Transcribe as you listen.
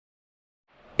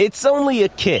It's only a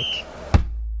kick,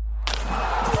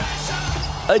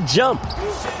 a jump,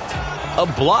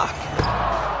 a block.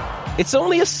 It's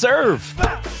only a serve.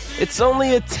 It's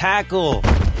only a tackle,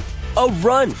 a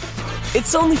run.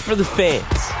 It's only for the fans.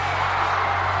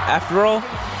 After all,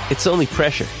 it's only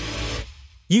pressure.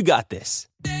 You got this.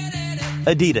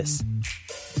 Adidas.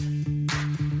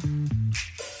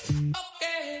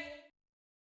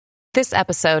 This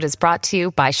episode is brought to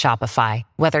you by Shopify.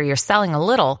 Whether you're selling a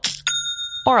little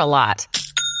or a lot,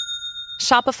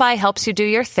 Shopify helps you do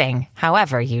your thing,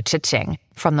 however you cha-ching.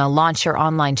 From the launch your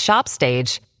online shop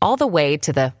stage, all the way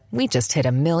to the we just hit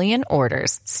 1 million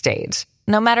orders stage.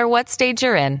 No matter what stage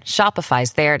you're in,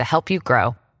 Shopify's there to help you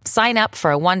grow. Sign up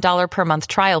for a $1 per month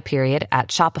trial period at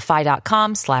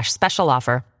shopify.com/special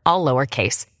offer, all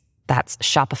lowercase. That's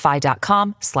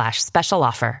shopify.com/special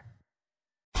offer.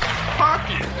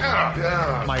 Hockey,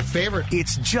 yeah. My favorite.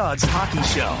 It's Judd's Hockey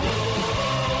Show.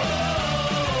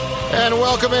 And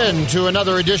welcome in to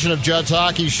another edition of Judd's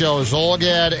Hockey Show.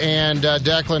 Zolgad and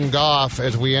Declan Goff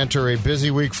as we enter a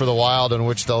busy week for the Wild, in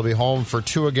which they'll be home for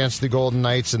 2 against the Golden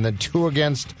Knights and then 2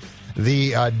 against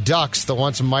the Ducks, the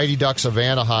once mighty Ducks of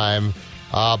Anaheim.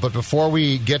 But before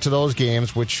we get to those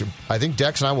games, which I think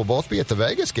Dex and I will both be at the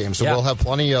Vegas game, so we'll have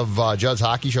plenty of Judd's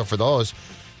Hockey Show for those.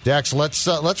 Dex,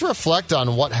 let's reflect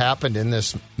on what happened in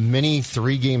this mini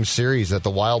 3-game series that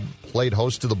the Wild played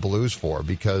host to the Blues for,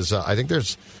 because I think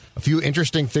there's a few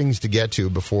interesting things to get to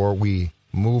before we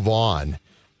move on.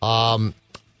 I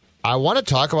want to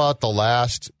talk about the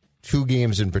last 2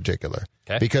 games in particular.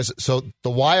 Okay. Because the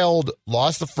Wild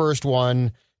lost the first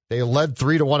one. They led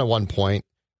 3-1 at one point,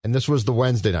 and this was the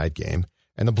Wednesday night game.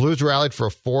 And the Blues rallied for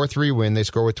a 4-3 win. They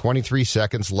score with 23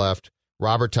 seconds left.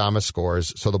 Robert Thomas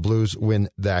scores, so the Blues win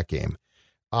that game.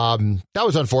 That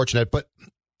was unfortunate, but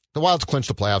the Wild's clinched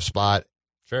a playoff spot.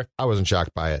 Sure. I wasn't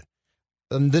shocked by it.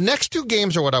 The next 2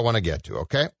 games are what I want to get to,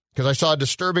 okay? Because I saw a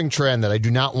disturbing trend that I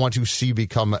do not want to see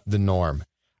become the norm.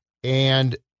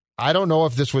 And I don't know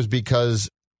if this was because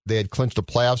they had clinched a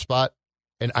playoff spot.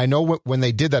 And I know when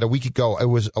they did that a week ago, it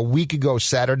was a week ago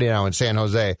Saturday now in San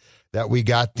Jose, that we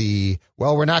got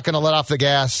we're not going to let off the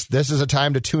gas. This is a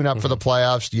time to tune up for the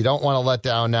playoffs. You don't want to let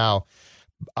down now.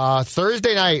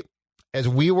 Thursday night, as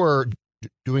we were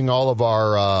doing all of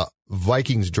our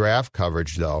Vikings draft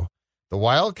coverage, though, the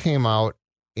Wild came out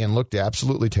and looked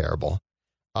absolutely terrible.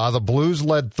 The Blues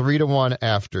led 3-1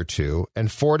 after 2 and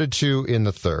 4-2 in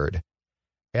the third.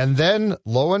 And then,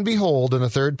 lo and behold, in the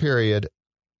third period,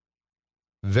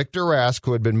 Victor Rask,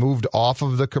 who had been moved off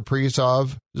of the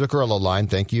Kaprizov-Zuccarello line,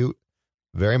 thank you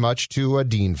very much to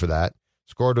Dean for that,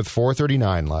 scored with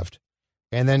 4:39 left.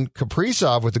 And then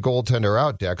Kaprizov, with the goaltender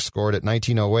out, Dex, scored at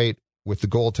 19:08 with the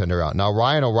goaltender out. Now,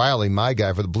 Ryan O'Reilly, my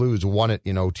guy for the Blues, won it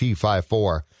in OT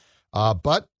 5-4.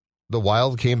 But the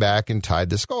Wild came back and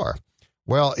tied the score.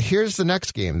 Well, here's the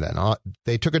next game then.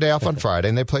 They took a day off on Friday,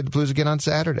 and they played the Blues again on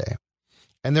Saturday.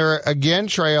 And they're again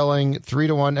trailing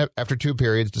 3-1 after 2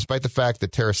 periods, despite the fact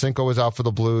that Tarasenko was out for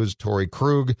the Blues, Torrey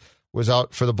Krug was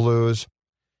out for the Blues.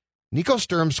 Nico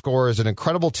Sturm scores an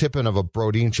incredible tip-in of a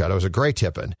Brodin shot. It was a great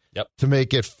tip-in to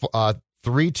make it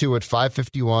 3-2 at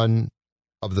 5:51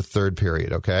 of the third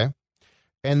period, okay?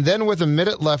 And then with a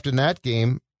minute left in that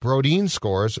game, Brodin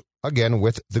scores, again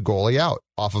with the goalie out,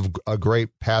 off of a great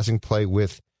passing play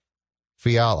with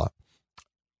Fiala.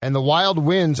 And the Wild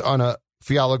wins on a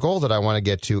Fiala goal that I want to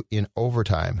get to in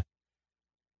overtime.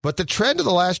 But the trend of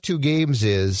the last 2 games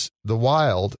is the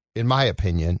Wild, in my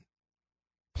opinion,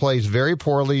 plays very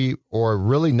poorly or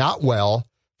really not well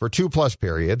for 2+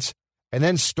 periods and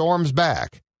then storms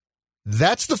back.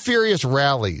 That's the furious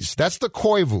rallies. That's the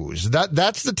Koivus.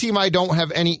 That's the team I don't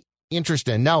have any interest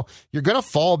in. Now, you're going to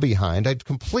fall behind. I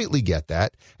completely get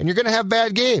that. And you're going to have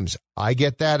bad games. I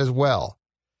get that as well.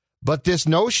 But this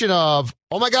notion of,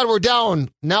 oh my God, we're down.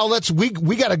 Now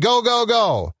we got to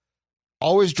go,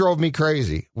 always drove me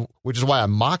crazy, which is why I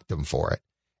mocked them for it.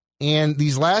 And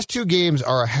these last 2 games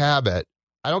are a habit.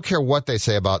 I don't care what they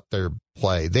say about their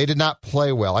play. They did not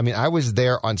play well. I mean, I was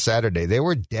there on Saturday. They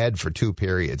were dead for 2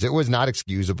 periods. It was not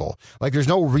excusable. Like, there's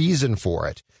no reason for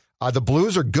it. The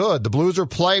Blues are good. The Blues are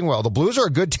playing well. The Blues are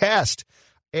a good test.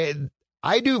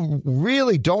 I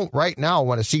really don't right now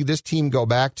want to see this team go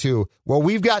back to, well,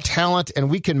 we've got talent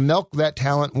and we can milk that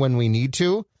talent when we need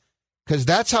to, because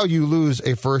that's how you lose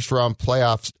a first-round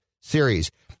playoff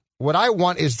series. What I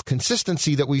want is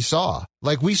consistency that we saw.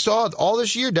 Like we saw all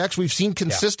this year, Dex, we've seen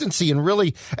consistency and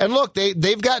really, and look,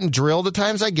 they've gotten drilled at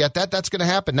times. I get that. That's going to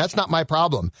happen. That's not my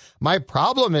problem. My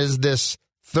problem is this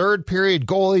third period,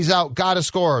 goalies out, got to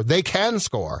score. They can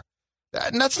score.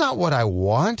 And that's not what I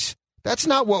want. That's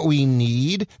not what we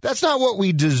need. That's not what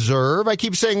we deserve. I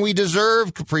keep saying we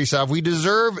deserve Kaprizov. We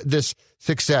deserve this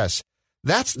success.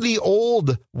 That's the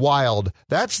old Wild.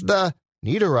 That's the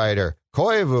Niederreiter,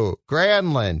 Koivu,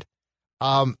 Granlund.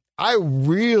 I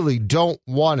really don't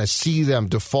want to see them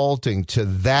defaulting to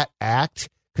that act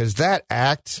because that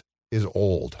act is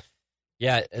old.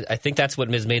 Yeah, I think that's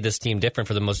what has made this team different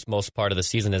for the most part of the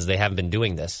season is they haven't been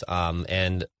doing this.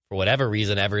 And for whatever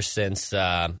reason, ever since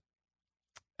they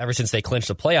clinched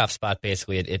the playoff spot,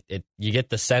 basically, you get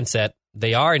the sense that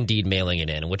they are indeed mailing it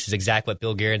in, which is exactly what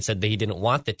Bill Guerin said that he didn't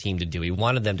want the team to do. He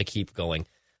wanted them to keep going,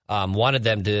 wanted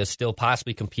them to still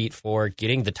possibly compete for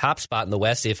getting the top spot in the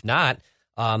West, if not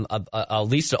at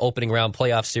least an opening round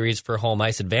playoff series for home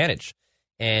ice advantage.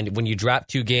 And when you drop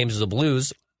 2 games of the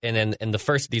Blues, and then in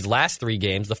these last 3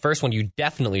 games, the first one you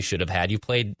definitely should have had. You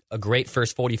played a great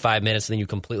first 45 minutes, and then you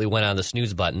completely went on the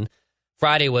snooze button.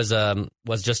 Friday was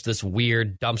just this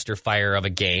weird dumpster fire of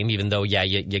a game, even though, yeah,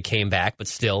 you came back, but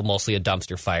still mostly a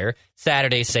dumpster fire.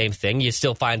 Saturday, same thing. You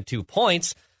still find 2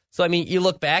 points. So, I mean, you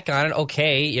look back on it,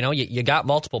 okay, you got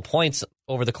multiple points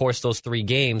over the course of those 3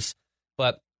 games,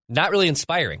 but not really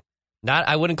inspiring.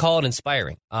 I wouldn't call it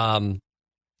inspiring.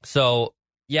 So,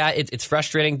 yeah, it's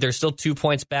frustrating. There's still 2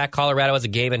 points back. Colorado has a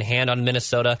game in hand on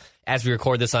Minnesota as we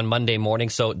record this on Monday morning.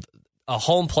 So a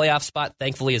home playoff spot,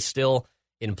 thankfully, is still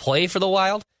in play for the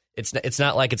Wild. It's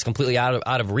not like it's completely out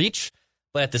of reach.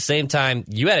 But at the same time,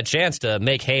 you had a chance to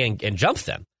make hay and jump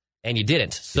them, and you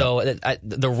didn't. So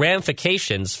the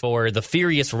ramifications for the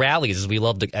furious rallies,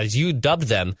 as you dubbed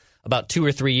them about 2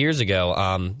 or 3 years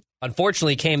ago,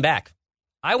 unfortunately came back.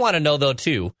 I want to know, though,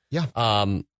 too. Yeah.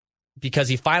 Because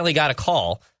he finally got a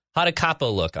call. How did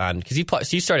Capo look on? Because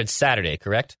he started Saturday,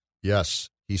 correct? Yes,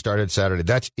 he started Saturday.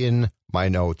 That's in my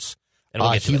notes. And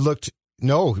we'll get to it.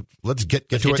 Let's get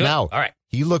to it now. All right.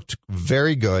 He looked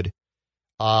very good.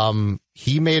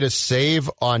 He made a save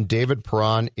on David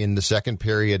Perron in the second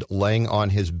period, laying on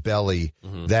his belly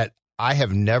that I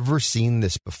have never seen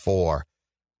this before.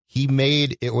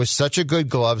 It was such a good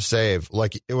glove save.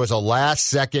 Like it was a last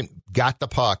second, got the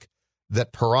puck.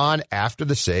 That Perron, after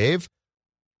the save,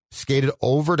 skated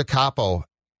over to Capo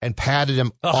and patted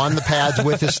him on the pads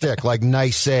with his stick. Like,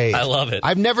 nice save. I love it.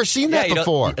 I've never seen that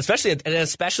before. Especially at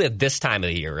this time of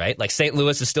the year, right? Like, St.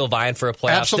 Louis is still vying for a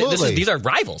playoff. Absolutely. These are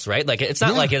rivals, right? Like, it's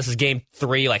not like this is game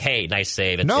 3, like, hey, nice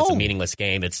save. It's a meaningless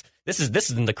game. This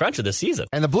is in the crunch of the season.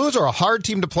 And the Blues are a hard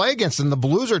team to play against, and the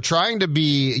Blues are trying to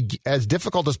be as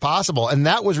difficult as possible, and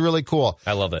that was really cool.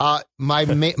 I love it.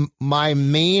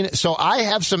 So I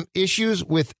have some issues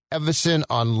with Evason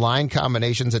on line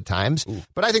combinations at times,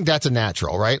 but I think that's a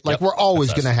natural, right? Like we're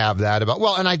always going to have that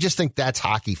and I just think that's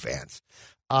hockey fans.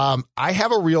 I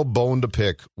have a real bone to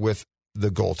pick with the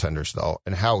goaltenders, though,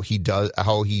 and how he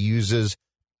uses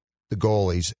the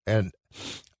goalies. And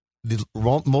the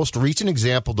most recent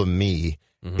example to me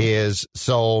is,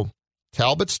 so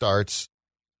Talbot starts,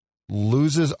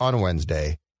 loses on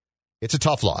Wednesday. It's a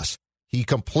tough loss. He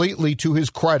completely, to his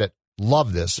credit,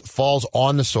 love this, falls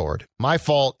on the sword. My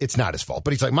fault. It's not his fault,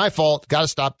 but he's like, my fault. Got to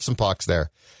stop some pucks there.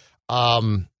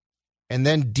 And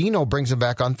then Dino brings him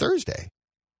back on Thursday,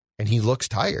 and he looks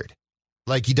tired.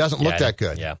 Like he doesn't look that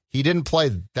good. Yeah. He didn't play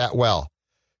that well.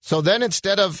 So then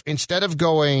instead of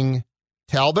going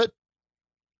Talbot,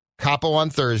 Capo on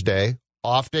Thursday,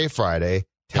 off day Friday,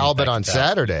 Talbot on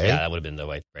Saturday. Yeah, that would have been the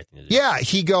right thing to do. Yeah,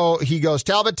 he goes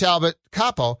Talbot,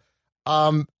 Capo.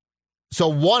 So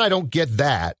one, I don't get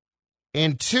that.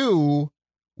 And 2,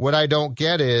 what I don't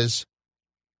get is,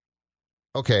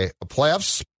 okay, a playoff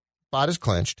spot is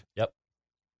clinched. Yep.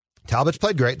 Talbot's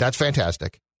played great. That's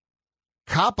fantastic.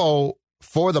 Capo,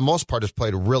 for the most part, has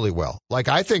played really well. Like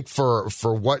I think for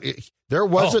what there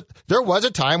was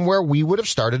a time where we would have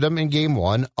started him in game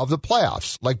 1 of the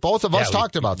playoffs. Like both of us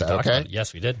talked about that. Okay.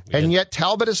 Yes, we did. Yet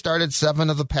Talbot has started 7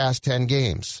 of the past 10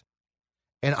 games.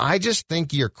 And I just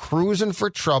think you're cruising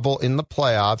for trouble in the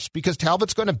playoffs because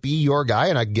Talbot's going to be your guy,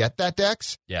 and I get that,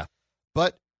 Dex. Yeah.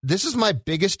 But this is my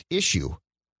biggest issue,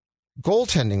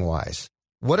 goaltending-wise.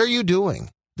 What are you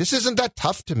doing? This isn't that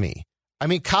tough to me. I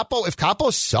mean, if Capo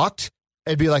sucked,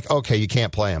 it'd be like, okay, you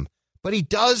can't play him. But he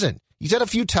doesn't. He's had a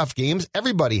few tough games.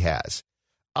 Everybody has.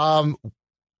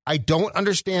 I don't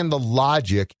understand the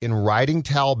logic in riding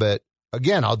Talbot.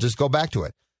 Again, I'll just go back to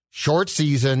it. Short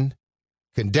season,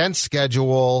 condensed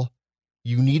schedule.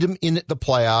 You need him in the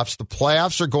playoffs. The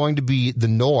playoffs are going to be the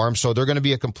norm, so they're going to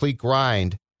be a complete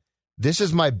grind. This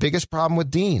is my biggest problem with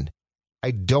Dean.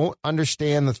 I don't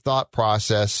understand the thought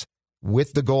process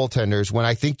with the goaltenders when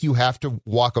I think you have to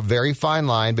walk a very fine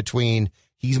line between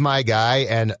he's my guy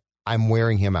and I'm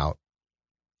wearing him out.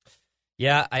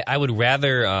 Yeah, I would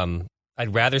rather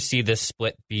I'd rather see this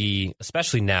split be,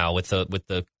 especially now with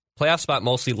the playoff spot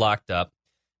mostly locked up.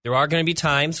 There are going to be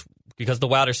times, because the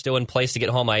Wild are still in place to get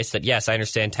home ice, that, yes, I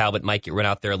understand Talbot might get run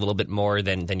out there a little bit more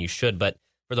than you should, but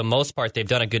for the most part, they've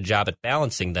done a good job at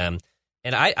balancing them.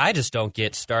 And I just don't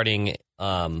get starting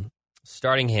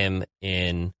him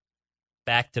in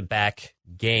back-to-back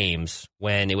games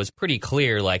when it was pretty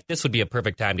clear, like, this would be a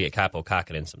perfect time to get Kaapo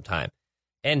Kähkönen some time.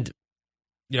 And,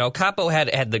 Kaapo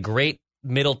had the great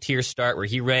middle-tier start where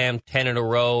he ran 10 in a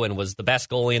row and was the best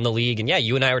goalie in the league. And, yeah,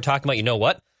 you and I were talking about, you know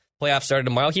what? Playoffs started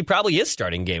tomorrow. He probably is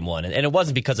starting game one. And it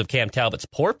wasn't because of Cam Talbot's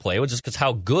poor play. It was just because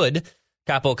how good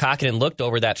Kaapo Kähkönen looked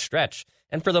over that stretch.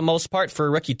 And for the most part, for a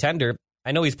rookie tender,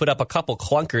 I know he's put up a couple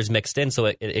clunkers mixed in, so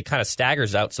it kind of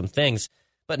staggers out some things.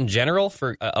 But in general,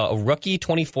 for a rookie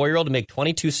 24-year-old to make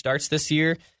 22 starts this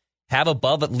year, have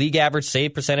above league average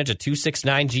save percentage, a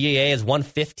 .269 GAA, has won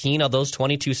 15 of those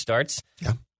 22 starts.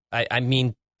 Yeah. I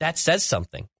mean, that says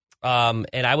something. And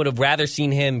I would have rather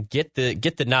seen him get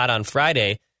the nod on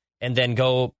Friday and then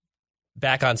go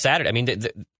back on Saturday. I mean,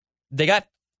 they got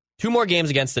 2 more games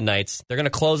against the Knights. They're going to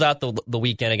close out the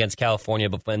weekend against California,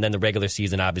 and then the regular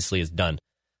season obviously is done.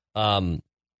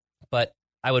 But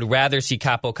I would rather see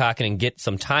Kaapo Kähkönen get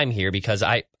some time here, because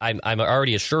I'm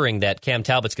already assuring that Cam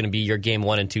Talbot's going to be your game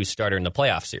 1 and 2 starter in the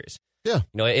playoff series. Yeah.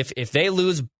 If they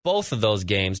lose both of those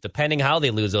games, depending how they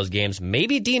lose those games,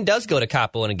 maybe Dean does go to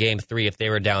Kaapo in a game 3 if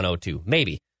they were down 0-2.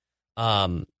 Maybe.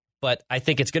 But I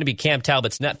think it's going to be Cam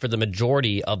Talbot's net for the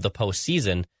majority of the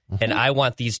postseason, and I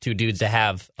want these two dudes to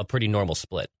have a pretty normal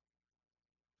split.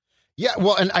 Yeah,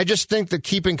 well, and I just think that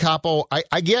keeping Kaapo,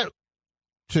 I get,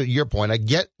 to your point, I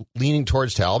get leaning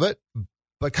towards Talbot,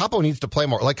 but Kaapo needs to play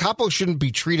more. Like, Kaapo shouldn't be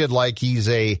treated like he's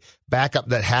a backup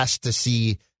that has to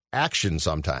see action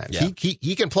sometimes. Yeah.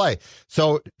 He can play.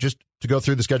 So just to go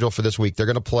through the schedule for this week, they're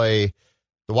going to play,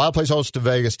 the Wild plays host to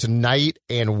Vegas tonight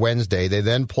and Wednesday. They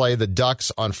then play the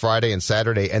Ducks on Friday and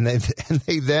Saturday, and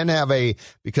they then have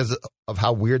because of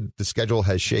how weird the schedule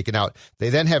has shaken out, they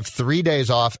then have 3 days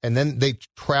off, and then they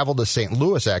travel to St.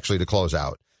 Louis actually to close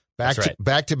out.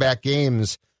 Back-to-back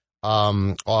games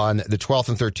on the 12th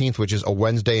and 13th, which is a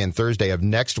Wednesday and Thursday of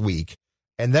next week.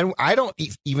 And then I don't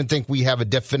even think we have a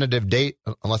definitive date,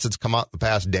 unless it's come out the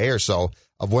past day or so,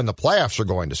 of when the playoffs are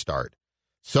going to start.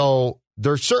 So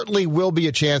there certainly will be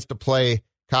a chance to play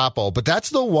Kaapo, but that's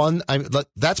the one.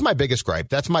 That's my biggest gripe.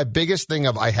 That's my biggest thing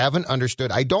of I haven't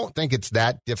understood. I don't think it's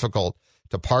that difficult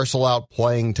to parcel out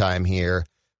playing time here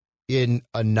in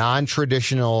a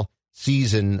non-traditional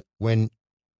season, when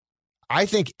I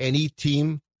think any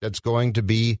team that's going to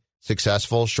be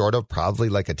successful, short of probably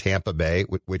like a Tampa Bay,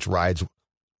 which rides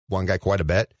one guy quite a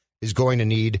bit, is going to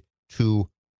need 2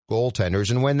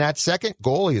 goaltenders. And when that second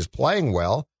goalie is playing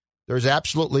well, there's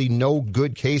absolutely no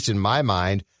good case in my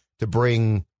mind to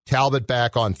bring Talbot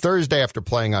back on Thursday after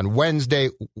playing on Wednesday,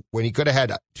 when he could have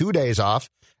had 2 days off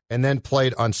and then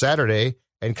played on Saturday,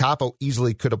 and Kaapo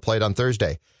easily could have played on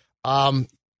Thursday.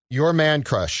 Your man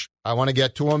crush, I want to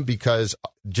get to him because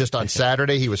just on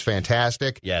Saturday he was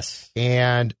fantastic. Yes.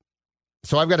 And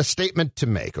so I've got a statement to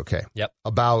make, okay? Yep.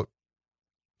 About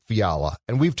Fiala.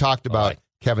 And we've talked about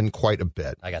Kevin quite a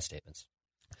bit. I got statements.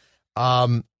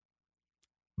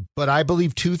 But I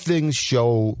believe 2 things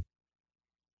show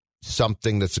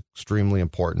something that's extremely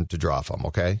important to draw from,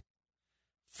 okay?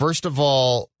 First of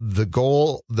all, the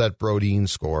goal that Brodin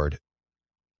scored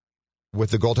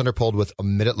with the goaltender pulled with a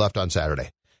minute left on Saturday.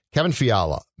 Kevin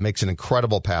Fiala makes an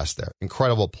incredible pass there.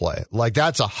 Incredible play. Like,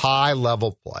 that's a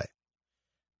high-level play.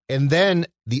 And then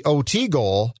the OT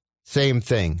goal, same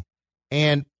thing.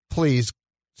 And please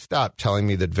stop telling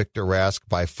me that Victor Rask,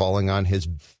 by falling on his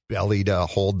belly to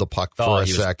hold the puck for a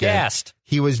second, gassed.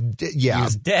 He was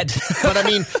dead. but I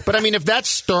mean, if that's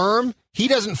Sturm, he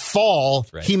doesn't fall.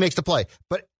 Right. He makes the play.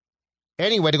 But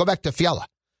anyway, to go back to Fiala,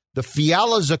 the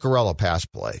Fiala-Zuccarello pass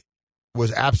play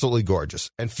was absolutely gorgeous.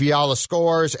 And Fiala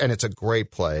scores, and it's a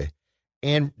great play.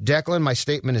 And Declan, my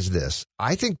statement is this.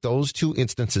 I think those 2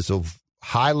 instances of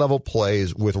high-level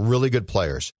plays with really good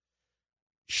players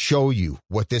show you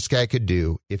what this guy could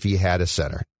do if he had a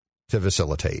center to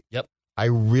facilitate. Yep. I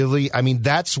mean,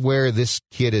 that's where this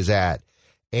kid is at.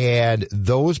 And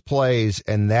those plays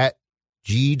and that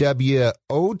GWG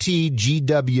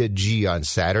on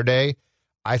Saturday,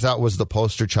 I thought was the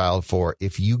poster child for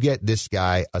if you get this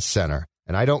guy a center.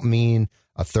 And I don't mean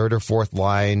a 3rd or 4th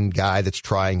line guy that's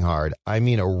trying hard. I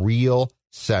mean a real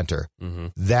center. Mm-hmm.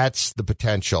 That's the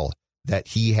potential that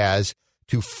he has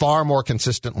to far more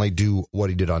consistently do what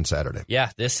he did on Saturday.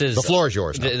 Yeah, this is... The floor is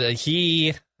yours now.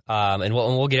 And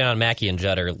we'll get in on Mackey and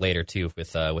Jutter later, too,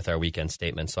 with our weekend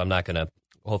statement. So I'm not going to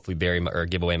hopefully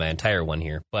give away my entire one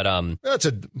here. But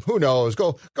who knows?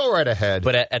 Go right ahead.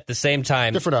 But at the same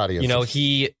time, different audience. You know,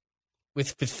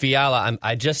 with Fiala,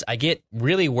 I get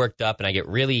really worked up and I get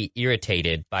really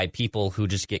irritated by people who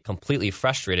just get completely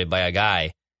frustrated by a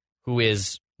guy who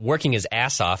is working his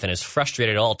ass off and is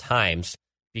frustrated at all times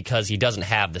because he doesn't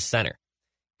have the center.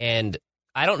 And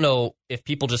I don't know if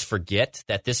people just forget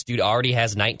that this dude already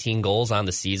has 19 goals on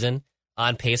the season,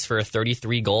 on pace for a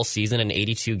 33-goal season in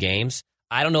 82 games.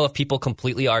 I don't know if people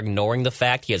completely are ignoring the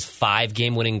fact he has 5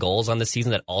 game-winning goals on the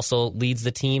season that also leads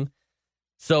the team.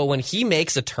 So when he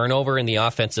makes a turnover in the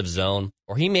offensive zone,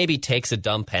 or he maybe takes a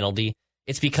dumb penalty,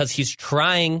 it's because he's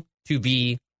trying to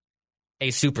be a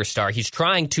superstar. He's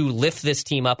trying to lift this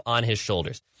team up on his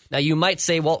shoulders. Now, you might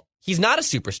say, well, he's not a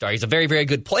superstar. He's a very, very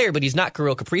good player, but he's not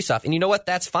Kirill Kaprizov. And you know what?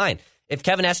 That's fine. If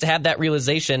Kevin has to have that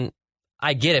realization,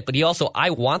 I get it. But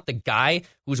I want the guy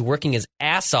who's working his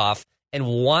ass off and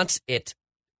wants it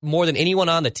more than anyone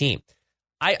on the team.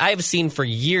 I've seen for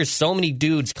years so many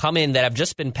dudes come in that have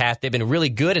just been passed. They've been really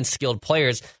good and skilled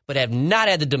players, but have not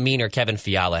had the demeanor Kevin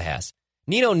Fiala has.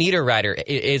 Nino Niederreiter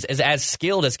is as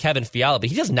skilled as Kevin Fiala, but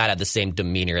he does not have the same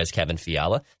demeanor as Kevin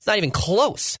Fiala. It's not even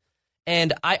close.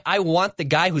 And I want the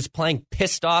guy who's playing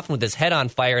pissed off with his head on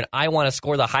fire, and I want to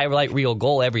score the highlight reel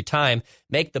goal every time,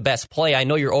 make the best play. I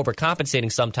know you're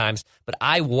overcompensating sometimes, but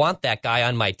I want that guy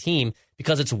on my team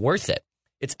because it's worth it.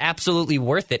 It's absolutely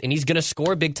worth it, and he's going to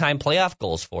score big-time playoff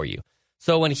goals for you.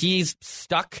 So when he's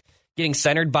stuck getting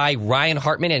centered by Ryan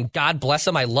Hartman, and God bless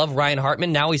him, I love Ryan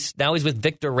Hartman. Now he's with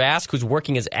Victor Rask, who's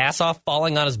working his ass off,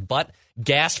 falling on his butt,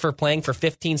 gassed for playing for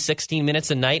 15, 16 minutes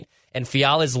a night, and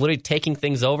Fiala is literally taking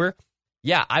things over.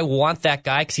 Yeah, I want that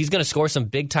guy because he's going to score some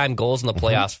big-time goals in the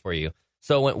playoffs for you.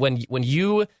 So when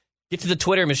you get to the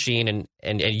Twitter machine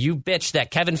and you bitch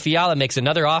that Kevin Fiala makes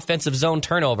another offensive zone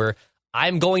turnover,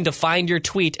 I'm going to find your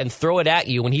tweet and throw it at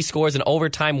you when he scores an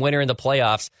overtime winner in the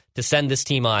playoffs to send this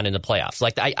team on in the playoffs.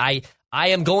 Like I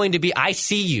am going to be, I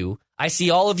see you. I see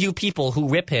all of you people who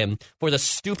rip him for the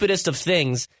stupidest of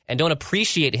things and don't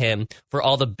appreciate him for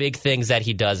all the big things that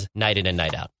he does night in and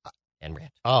night out. And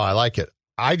rant. Oh, I like it.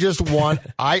 I just want,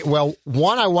 I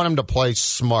want him to play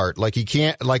smart. Like he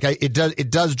can't,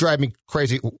 it does drive me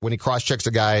crazy when he cross-checks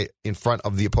a guy in front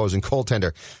of the opposing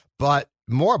goaltender. But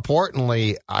more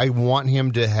importantly, I want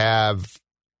him to have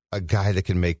a guy that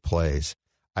can make plays.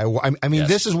 I mean, yes.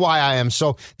 This is why I am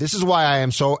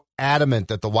so adamant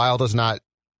that the Wild is not,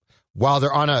 while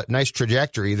they're on a nice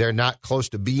trajectory, they're not close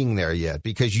to being there yet,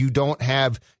 because you don't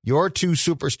have your two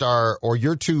superstar or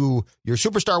your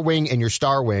superstar wing and your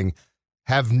star wing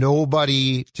have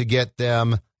nobody to get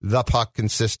them the puck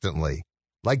consistently.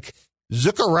 Like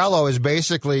Zuccarello is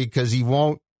basically, because he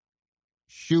won't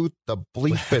shoot the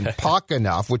bleeping puck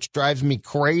enough, which drives me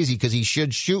crazy because he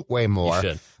should shoot way more.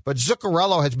 But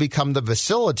Zuccarello has become the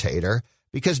facilitator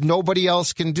because nobody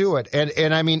else can do it.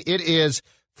 And I mean, it is,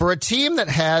 for a team that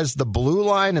has the blue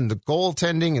line and the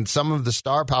goaltending and some of the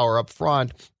star power up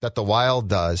front that the Wild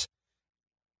does,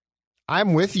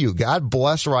 I'm with you. God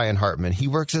bless Ryan Hartman. He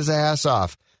works his ass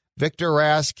off. Victor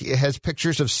Rask has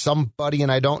pictures of somebody, and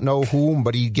I don't know whom,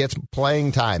 but he gets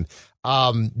playing time.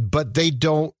 But they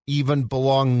don't even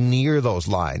belong near those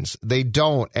lines. They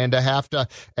don't. And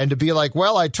to be like,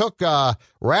 well, I took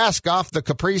Rask off the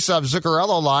Kaprizov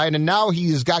Zuccarello line, and now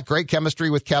he's got great chemistry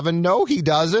with Kevin. No, he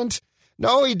doesn't.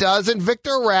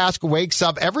 Victor Rask wakes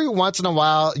up every once in a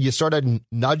while. You sort of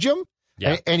nudge him.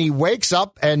 Yeah. And he wakes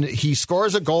up and he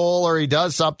scores a goal or he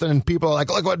does something, and people are like,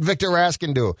 look what Victor Rask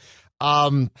can do.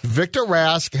 Victor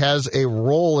Rask has a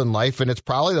role in life, and it's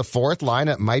probably the fourth line.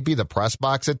 It might be the press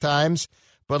box at times,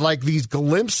 but like these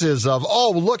glimpses of,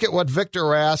 oh, look at what Victor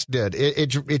Rask did.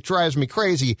 It drives me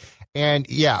crazy. And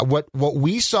yeah, what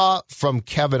we saw from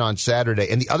Kevin on Saturday,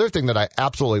 and the other thing that I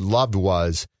absolutely loved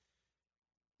was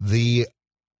the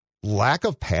lack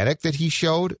of panic that he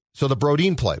showed. So the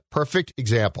Brodin play, perfect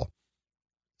example.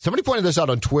 Somebody pointed this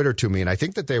out on Twitter to me, and I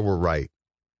think that they were right.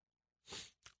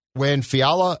 When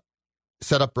Fiala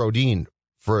set up Brodin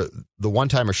for the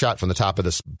one-timer shot from the top of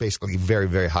this basically very,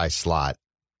 very high slot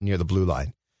near the blue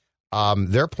line,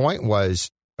 their point was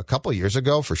a couple of years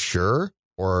ago for sure,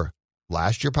 or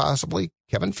last year possibly,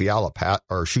 Kevin Fiala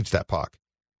shoots that puck.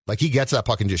 Like he gets that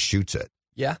puck and just shoots it.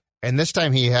 Yeah. And this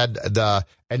time he had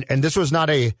and this was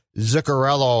not a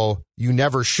Zuccarello, you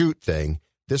never shoot thing.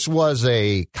 This was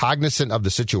a cognizant of the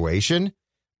situation,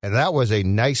 and that was a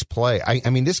nice play. I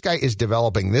mean, this guy is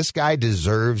developing. This guy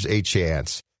deserves a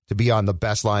chance to be on the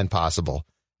best line possible.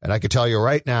 And I can tell you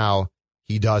right now,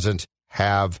 he doesn't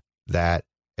have that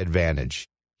advantage.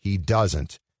 He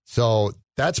doesn't. So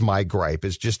That's my gripe,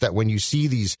 is just that when you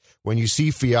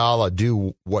see Fiala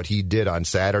do what he did on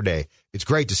Saturday, it's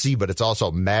great to see, but it's also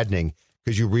maddening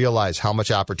because you realize how much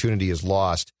opportunity is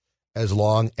lost as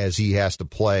long as he has to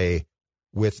play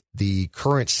with the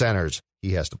current centers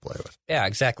he has to play with. Yeah,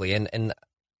 exactly. And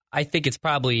I think it's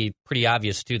probably pretty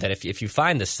obvious, too, that if you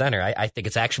find the center, I think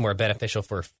it's actually more beneficial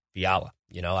for Fiala.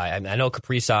 You know, I know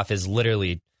Kaprizov is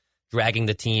literally dragging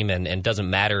the team and doesn't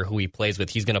matter who he plays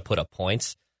with. He's going to put up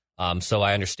points. So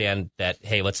I understand that,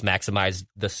 hey, let's maximize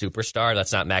the superstar.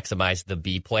 Let's not maximize the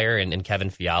B player in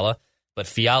Kevin Fiala. But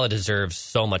Fiala deserves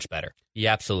so much better. He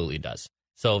absolutely does.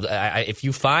 So if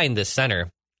you find this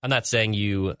center, I'm not saying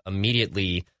you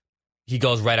immediately, he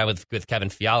goes right on with Kevin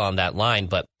Fiala on that line,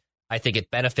 but I think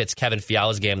it benefits Kevin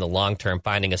Fiala's game in the long term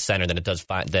finding a center than it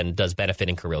does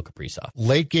benefiting Kirill Kaprizov.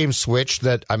 Late game switch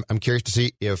that I'm curious to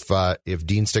see if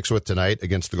Dean sticks with tonight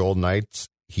against the Golden Knights.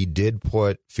 He did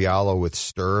put Fiala with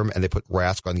Sturm, and they put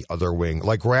Rask on the other wing.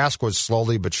 Like, Rask was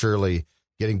slowly but surely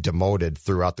getting demoted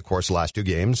throughout the course of the last two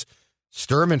games.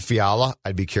 Sturm and Fiala,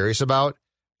 I'd be curious about,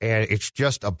 and it's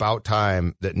just about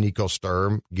time that Nico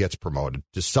Sturm gets promoted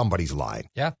to somebody's line.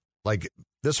 Yeah. Like,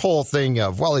 this whole thing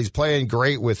of, well, he's playing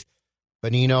great with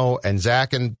Bonino and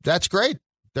Zach, and that's great.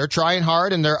 They're trying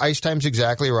hard, and their ice time's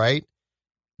exactly right.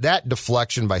 That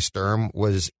deflection by Sturm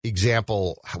was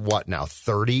example,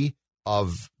 30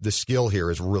 of the skill here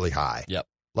is really high. Yep.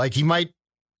 Like,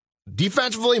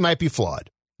 defensively might be flawed,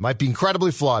 might be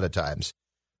incredibly flawed at times,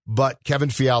 but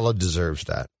Kevin Fiala deserves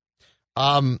that.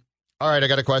 All right, I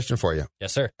got a question for you.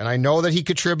 Yes, sir. And I know that he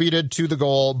contributed to the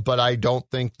goal, but I don't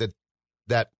think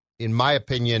that in my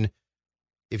opinion,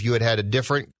 if you had a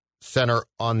different center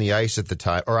on the ice at the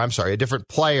time, or I'm sorry, a different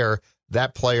player,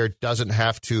 that player doesn't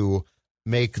have to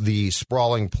make the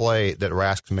sprawling play that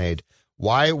Rask made.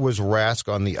 Why was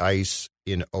Rask on the ice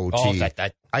in OT? Oh, in fact,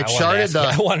 I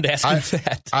wanted to ask you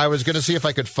that. I was going to see if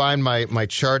I could find my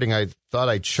charting. I thought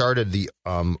I charted the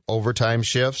overtime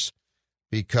shifts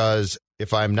because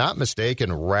if I'm not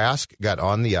mistaken, Rask got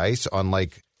on the ice on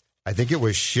I think it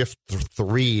was shift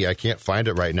 3. I can't find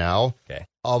it right now. Okay.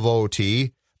 Of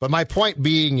OT. But my point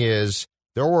being is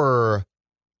there were,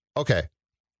 it's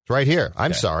right here.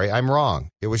 I'm sorry. I'm wrong.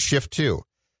 It was shift 2.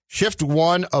 Shift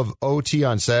 1 of OT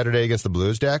on Saturday against the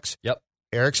Blues Decks. Yep.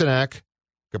 Eriksson Ek,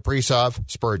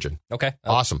 Kaprizov, Spurgeon. Okay.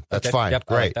 Awesome. That's okay. fine. Yep.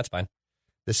 Great. Right. That's fine.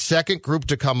 The second group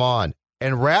to come on.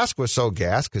 And Rask was so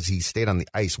gassed because he stayed on the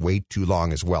ice way too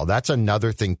long as well. That's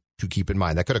another thing to keep in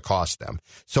mind. That could have cost them.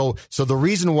 So the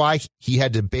reason why he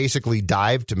had to basically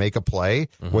dive to make a play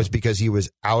was because he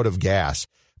was out of gas.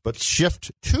 But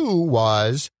shift 2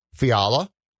 was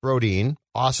Fiala, Brodin,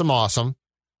 awesome,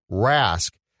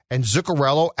 Rask, and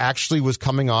Zuccarello actually was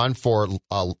coming on for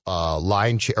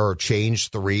line change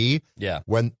 3. Yeah.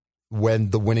 When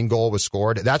the winning goal was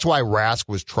scored. That's why Rask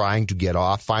was trying to get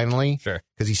off finally. Sure.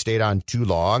 Because he stayed on too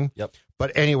long. Yep.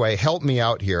 But anyway, help me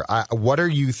out here. What are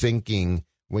you thinking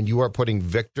when you are putting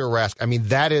Victor Rask? I mean,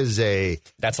 that's a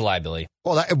liability.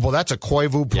 Well, that's a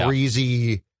Koivu, Parisi.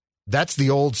 Yeah. That's the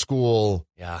old school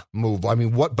move. I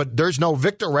mean, but there's no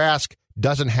Victor Rask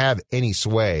doesn't have any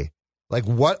sway. Like,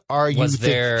 what are you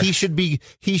thinking? He should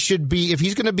be, if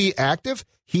he's going to be active,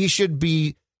 he should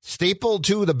be stapled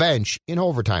to the bench in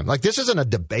overtime. Like, this isn't a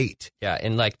debate. Yeah,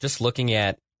 and just looking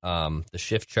at the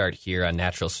shift chart here on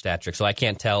Natural Stat Trick, so I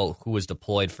can't tell who was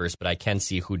deployed first, but I can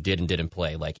see who did and didn't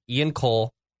play. Like Ian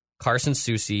Cole, Carson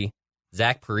Soucy,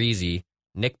 Zach Parise,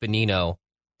 Nick Bonino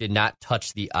did not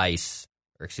touch the ice.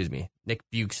 Or excuse me, Nick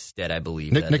Bukestad, I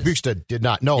believe. Nick Bukestad did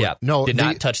not. No, did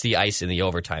not touch the ice in the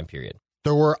overtime period.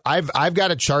 There were I've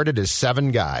got it charted as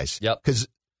 7 guys. Yep. Because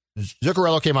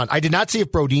Zuccarello came on. I did not see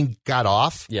if Brodin got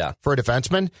off. Yeah. For a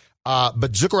defenseman.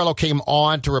 But Zuccarello came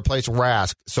on to replace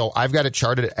Rask. So I've got it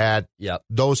charted at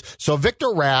those. So Victor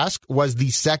Rask was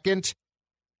the second,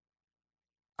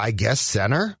 I guess,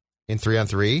 center in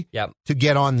 3-on-3 to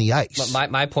get on the ice.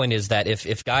 But my point is that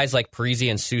if guys like Parise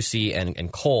and Soucy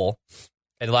and Cole,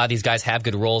 and a lot of these guys have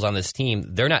good roles on this team,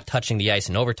 they're not touching the ice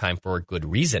in overtime for a good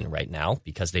reason right now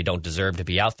because they don't deserve to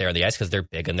be out there on the ice because they're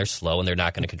big and they're slow and they're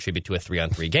not going to contribute to a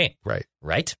 3-on-3 game.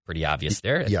 Right? Pretty obvious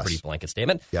there. Yes. Pretty blanket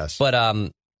statement. Yes.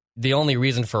 But the only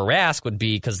reason for Rask would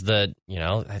be because the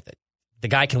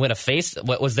guy can win a face.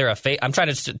 What was there a face? I'm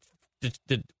trying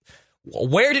to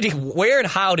where and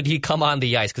how did he come on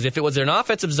the ice? Because if it was an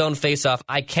offensive zone faceoff,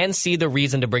 I can see the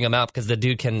reason to bring him out because the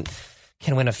dude can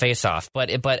win a faceoff.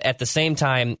 But at the same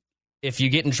time, if you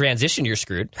get in transition, you're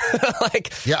screwed.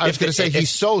 I was going to say he's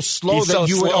so slow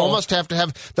would almost have to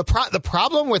have the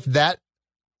problem with that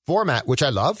format, which I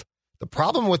love. The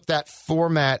problem with that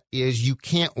format is you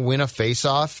can't win a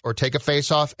faceoff or take a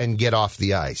faceoff and get off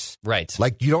the ice. Right.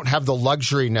 Like, you don't have the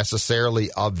luxury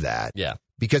necessarily of that. Yeah.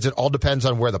 Because it all depends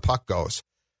on where the puck goes.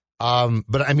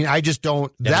 But I mean, I just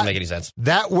don't. Doesn't make any sense.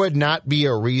 That would not be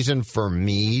a reason for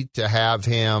me to have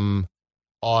him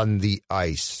on the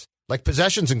ice. Like,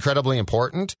 possession's incredibly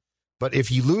important, but if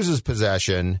he loses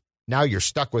possession, now you're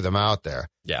stuck with him out there.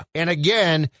 Yeah. And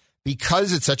again,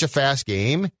 because it's such a fast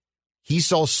game, he's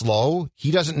so slow, he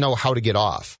doesn't know how to get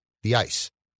off the ice.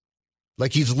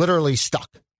 Like, he's literally stuck.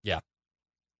 Yeah.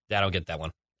 I don't get that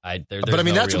one. But I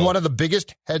mean, that's one of the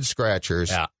biggest head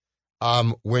scratchers. Yeah.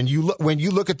 When you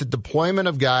look at the deployment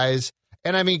of guys,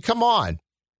 and I mean, come on,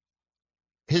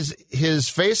 his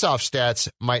face-off stats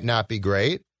might not be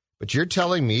great, but you're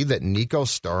telling me that Nico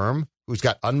Sturm, who's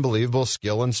got unbelievable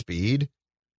skill and speed,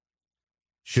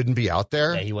 shouldn't be out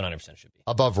there? Yeah, he 100% should be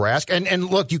above Rask. And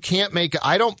look, you can't make.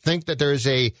 I don't think that there's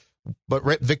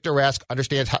but Victor Rask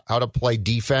understands how to play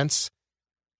defense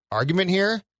argument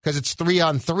here, because it's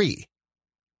 3-on-3.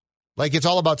 Like, it's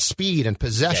all about speed and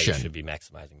possession. Yeah, you should be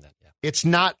maximizing that. Yeah. It's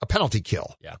not a penalty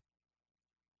kill. Yeah.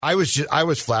 I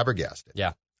was flabbergasted.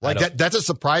 Yeah. Like, that's as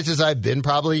surprised as I've been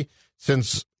probably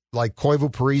since, like,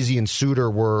 Koivu, Parisi, and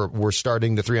Suter were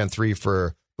starting the 3-on-3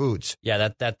 for Boots. Yeah,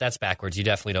 that's backwards. You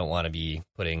definitely don't want to be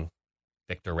putting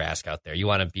Victor Rask out there. You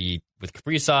want to be with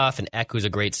Kaprizov and Ek, who's a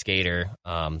great skater.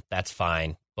 That's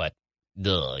fine. But,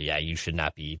 you should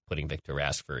not be putting Victor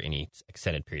Rask for any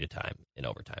extended period of time in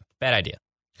overtime. Bad idea.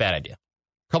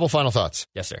 Couple final thoughts.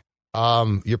 Yes, sir.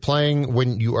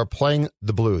 When you are playing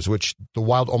the Blues, which the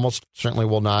Wild almost certainly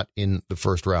will not in the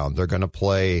first round. They're going to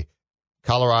play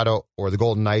Colorado or the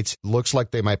Golden Knights. Looks like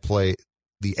they might play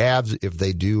the Avs. If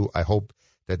they do, I hope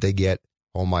that they get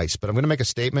home ice. But I'm going to make a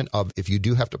statement of, if you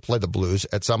do have to play the Blues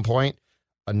at some point,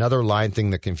 another line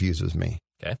thing that confuses me.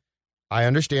 Okay. I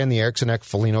understand the Eriksson Ek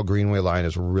Foligno Greenway line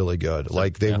is really good.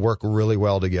 Like, they work really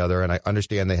well together, and I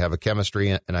understand they have a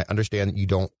chemistry, and I understand that you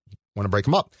don't want to break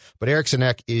them up. But Eriksson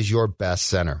Ek is your best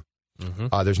center. Mm-hmm.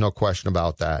 There's no question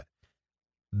about that.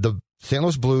 The St.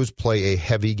 Louis Blues play a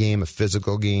heavy game, a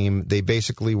physical game. They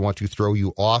basically want to throw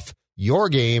you off your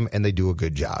game, and they do a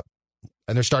good job.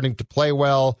 And they're starting to play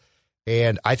well,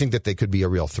 and I think that they could be a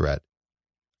real threat.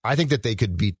 I think that they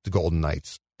could beat the Golden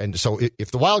Knights. And so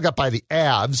if the Wild got by the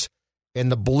Avs and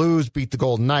the Blues beat the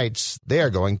Golden Knights, they are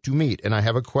going to meet. And I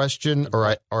have a question,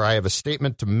 or I have a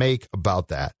statement to make about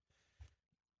that.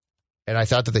 And I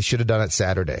thought that they should have done it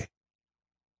Saturday.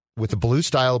 With the Blues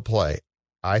style of play,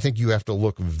 I think you have to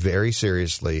look very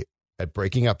seriously at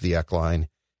breaking up the Ek line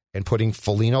and putting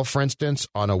Foligno, for instance,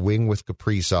 on a wing with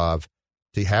Kaprizov,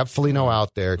 to have Foligno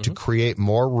out there to create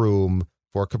more room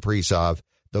for Kaprizov.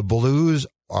 The Blues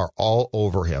are all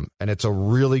over him, and it's a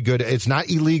really good. It's not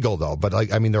illegal though, but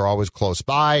they're always close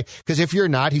by, because if you're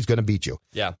not, he's going to beat you.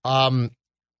 Yeah. And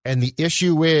the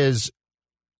issue is,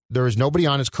 there is nobody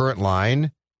on his current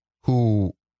line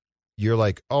who you're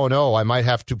like, oh no, I might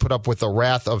have to put up with the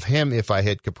wrath of him if I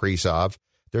hit Kaprizov.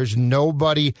 There's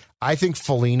nobody. I think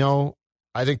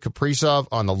Kaprizov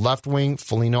on the left wing,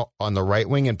 Foligno on the right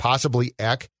wing, and possibly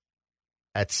Ek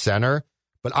at center.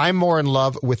 But I'm more in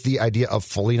love with the idea of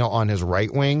Foligno on his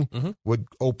right wing would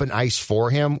open ice for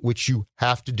him, which you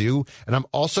have to do. And I'm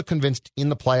also convinced in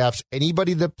the playoffs,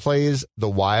 anybody that plays the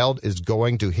Wild is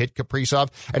going to hit Kaprizov.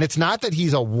 And it's not that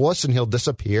he's a wuss and he'll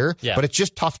disappear, but it's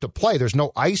just tough to play. There's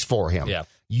no ice for him. Yeah.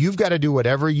 You've got to do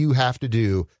whatever you have to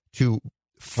do to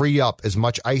free up as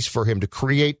much ice for him to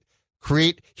create.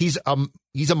 He's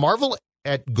a marvel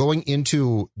at going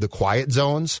into the quiet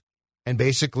zones and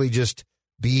basically just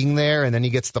being there, and then he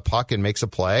gets the puck and makes a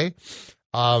play.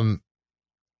 And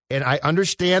I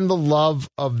understand the love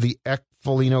of the Ek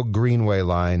Foligno Greenway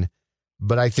line,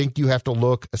 but I think you have to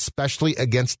look, especially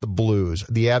against the Blues.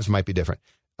 The Avs might be different.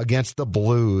 Against the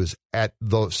Blues, at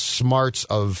the smarts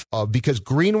of because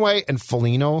Greenway and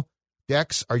Foligno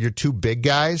decks are your two big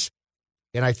guys.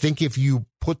 And I think if you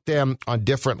put them on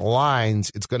different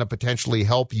lines, it's going to potentially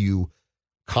help you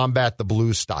combat the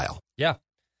Blues style. Yeah.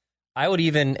 I would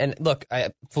even, and look,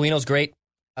 Foligno's great.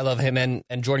 I love him. And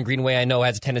Jordan Greenway, I know,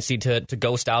 has a tendency to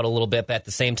ghost out a little bit, but at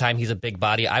the same time, he's a big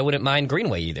body. I wouldn't mind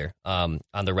Greenway either on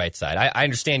the right side. I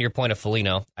understand your point of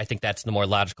Foligno. I think that's the more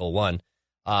logical one.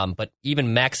 But even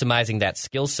maximizing that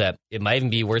skill set, it might even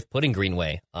be worth putting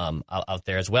Greenway out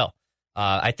there as well.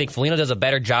 I think Foligno does a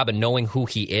better job of knowing who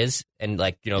he is. And,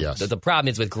 yes. the problem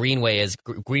is with Greenway is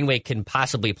Greenway can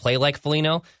possibly play like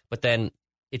Foligno, but then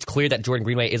it's clear that Jordan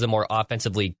Greenway is a more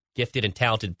offensively gifted and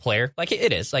talented player. Like,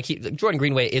 it is. Jordan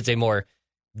Greenway is a more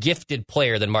gifted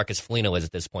player than Marcus Foligno is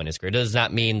at this point in his career. It does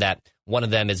not mean that one of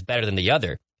them is better than the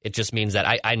other. It just means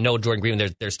that I know Jordan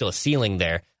Greenway, there's still a ceiling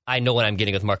there. I know what I'm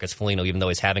getting with Marcus Foligno, even though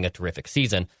he's having a terrific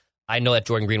season. I know that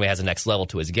Jordan Greenway has a next level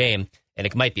to his game, and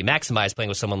it might be maximized playing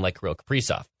with someone like Kirill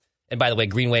Kaprizov. And by the way,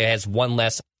 Greenway has one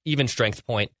less even strength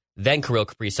point than Kirill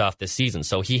Kaprizov this season.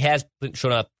 So he has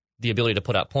shown up the ability to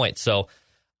put up points. So,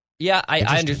 yeah,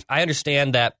 I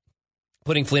understand that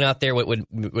putting Foligno out there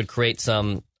would create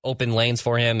some open lanes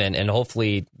for him and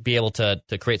hopefully be able to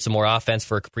create some more offense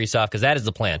for Kaprizov, because that is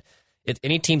the plan.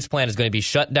 Any team's plan is going to be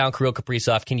shut down Kirill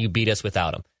Kaprizov. Can you beat us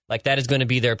without him? Like, that is going to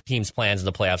be their team's plans in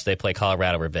the playoffs. They play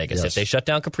Colorado or Vegas. Yes. If they shut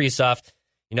down Kaprizov,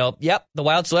 the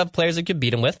Wild still have players that could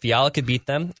beat him with. Fiala could beat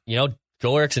them.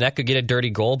 Joel Eriksson could get a dirty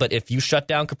goal. But if you shut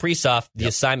down Kaprizov, the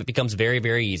assignment becomes very,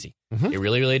 very easy. Mm-hmm. It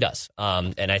really, really does.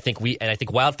 And I think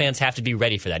Wild fans have to be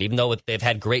ready for that. Even though they've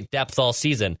had great depth all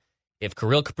season, if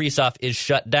Kirill Kaprizov is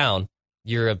shut down,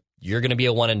 you're going to be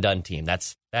a one and done team.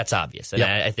 That's obvious. And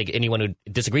I think anyone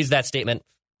who disagrees with that statement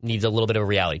needs a little bit of a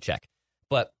reality check.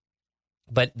 But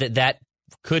that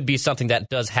could be something that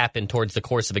does happen towards the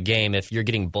course of a game if you're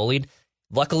getting bullied.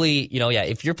 Luckily,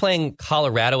 if you're playing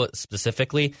Colorado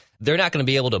specifically, they're not going to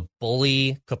be able to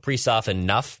bully Kaprizov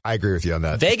enough. I agree with you on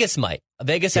that. Vegas might.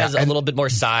 Vegas has a little bit more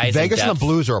size. Vegas and the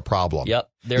Blues are a problem. Yep,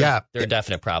 they're a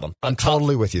definite problem. I'm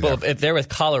totally with you there. But if they're with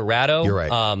Colorado, you're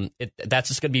right. That's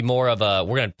just going to be more of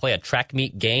we're going to play a track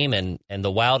meet game, and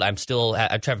the Wild, I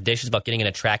have trepidations about getting in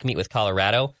a track meet with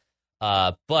Colorado.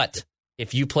 But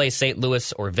if you play St.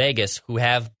 Louis or Vegas, who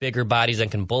have bigger bodies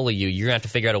and can bully you, you're going to have to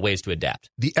figure out a ways to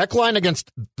adapt. The Eck line against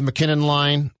the McKinnon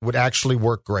line would actually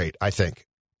work great, I think.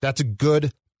 That's a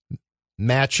good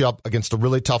matchup against a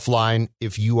really tough line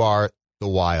if you are the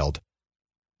Wild.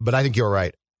 But I think you're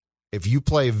right. If you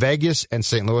play Vegas and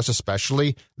St. Louis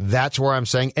especially, that's where I'm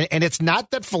saying. And it's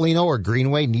not that Foligno or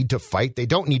Greenway need to fight. They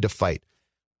don't need to fight.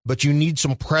 But you need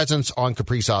some presence on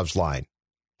Kaprizov's line.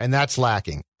 And that's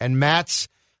lacking. And Matt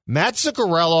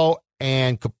Zuccarello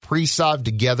and Kaprizov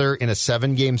together in a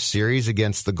 7-game series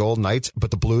against the Golden Knights,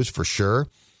 but the Blues for sure.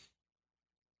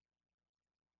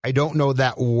 I don't know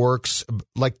that works.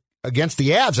 Like against the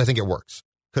Avs, I think it works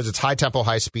because it's high tempo,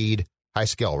 high speed, high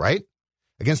skill, right?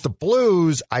 Against the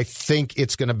Blues, I think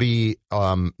it's going to be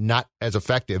not as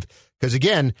effective because,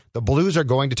 again, the Blues are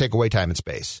going to take away time and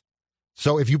space.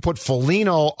 So if you put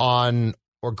Foligno on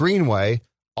or Greenway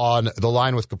on the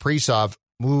line with Kaprizov,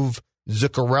 move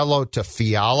Zuccarello to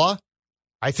Fiala,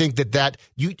 I think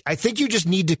I think you just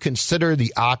need to consider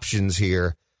the options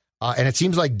here. And it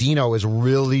seems like Dino is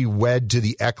really wed to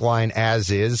the Eck line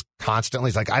as is constantly.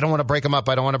 He's like, I don't want to break him up.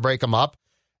 I don't want to break him up.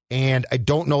 And I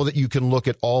don't know that you can look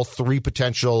at all three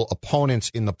potential opponents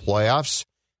in the playoffs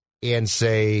and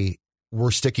say,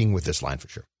 we're sticking with this line for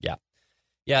sure. Yeah.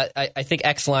 Yeah, I think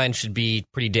X line should be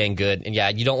pretty dang good. And yeah,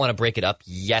 you don't want to break it up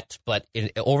yet, but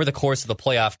over the course of the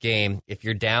playoff game, if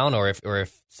you're down or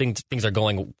if things are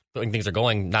going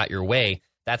not your way,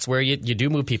 that's where you do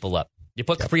move people up. You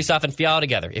put Kaprizov and Fiala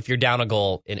together. If you're down a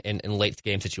goal in late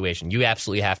game situation, you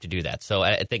absolutely have to do that. So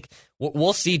I think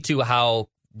we'll see too how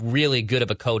really good of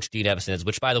a coach Dean Evason is,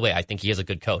 which by the way, I think he is a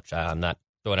good coach. I'm not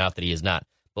throwing out that he is not,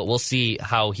 but we'll see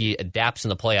how he adapts in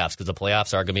the playoffs because the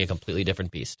playoffs are going to be a completely different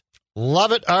beast.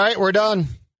 Love it. All right, we're done.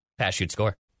 Pass, shoot,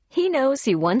 score. He knows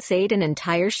you once ate an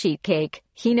entire sheet cake.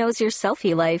 He knows your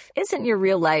selfie life isn't your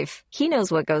real life. He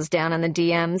knows what goes down on the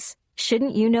DMs.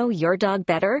 Shouldn't you know your dog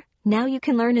better? Now you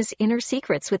can learn his inner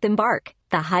secrets with Embark,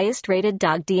 the highest-rated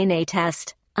dog DNA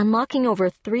test. Unlocking over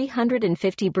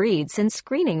 350 breeds and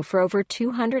screening for over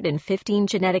 215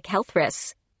 genetic health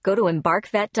risks. Go to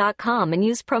EmbarkVet.com and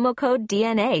use promo code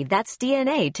DNA, that's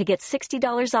DNA, to get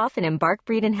 $60 off an Embark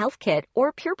Breed and Health Kit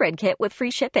or Purebred Kit with free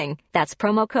shipping. That's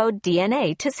promo code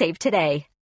DNA to save today.